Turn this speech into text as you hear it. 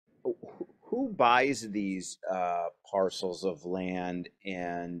who buys these parcels of land,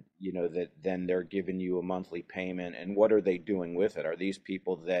 and that then they're giving you a monthly payment, and what are they doing with it? Are these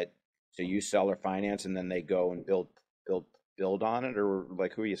people that so you sell or finance and then they go and build build on it, or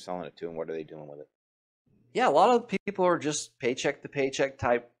like who are you selling it to and what are they doing with it? Yeah, a lot of people are just paycheck to paycheck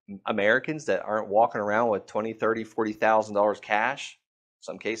type Americans that aren't walking around with 20, 30, $40,000 cash,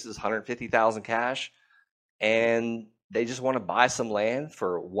 some cases 150,000 cash, and they just want to buy some land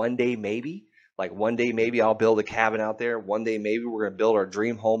for one day maybe. Like one day maybe I'll build a cabin out there. One day maybe we're going to build our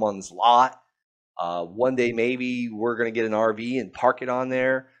dream home on this lot. One day maybe we're going to get an RV and park it on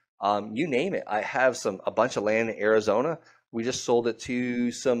there. You name it. I have a bunch of land in Arizona. We just sold it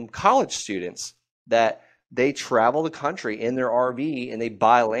to some college students that they travel the country in their RV and they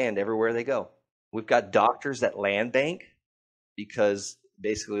buy land everywhere they go. We've got doctors that land bank because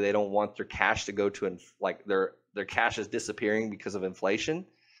basically they don't want their cash to go to like their cash is disappearing because of inflation.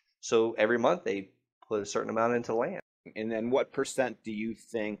 So every month they put a certain amount into land. And then what percent do you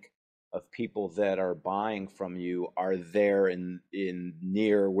think of people that are buying from you are there in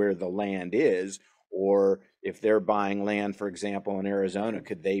near where the land is? Or if they're buying land, for example, in Arizona,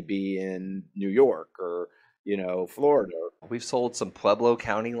 could they be in New York or, Florida? We've sold some Pueblo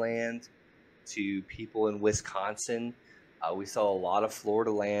County land to people in Wisconsin. We sell a lot of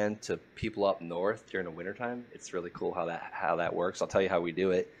Florida land to people up north during the wintertime. It's really cool how that works. I'll tell you how we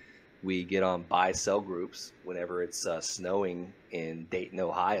do it. We get on buy sell groups whenever it's snowing in Dayton,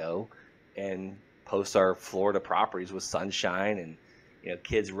 Ohio, and post our Florida properties with sunshine and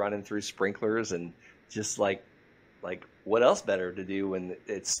kids running through sprinklers and just like what else better to do when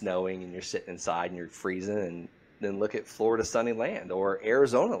it's snowing and you're sitting inside and you're freezing, and then look at Florida sunny land or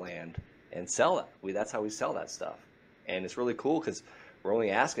Arizona land and sell it. That's how we sell that stuff, and it's really cool because we're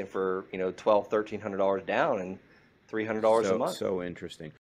only asking for $1,200, $1,300 down and $300 a So month. so interesting.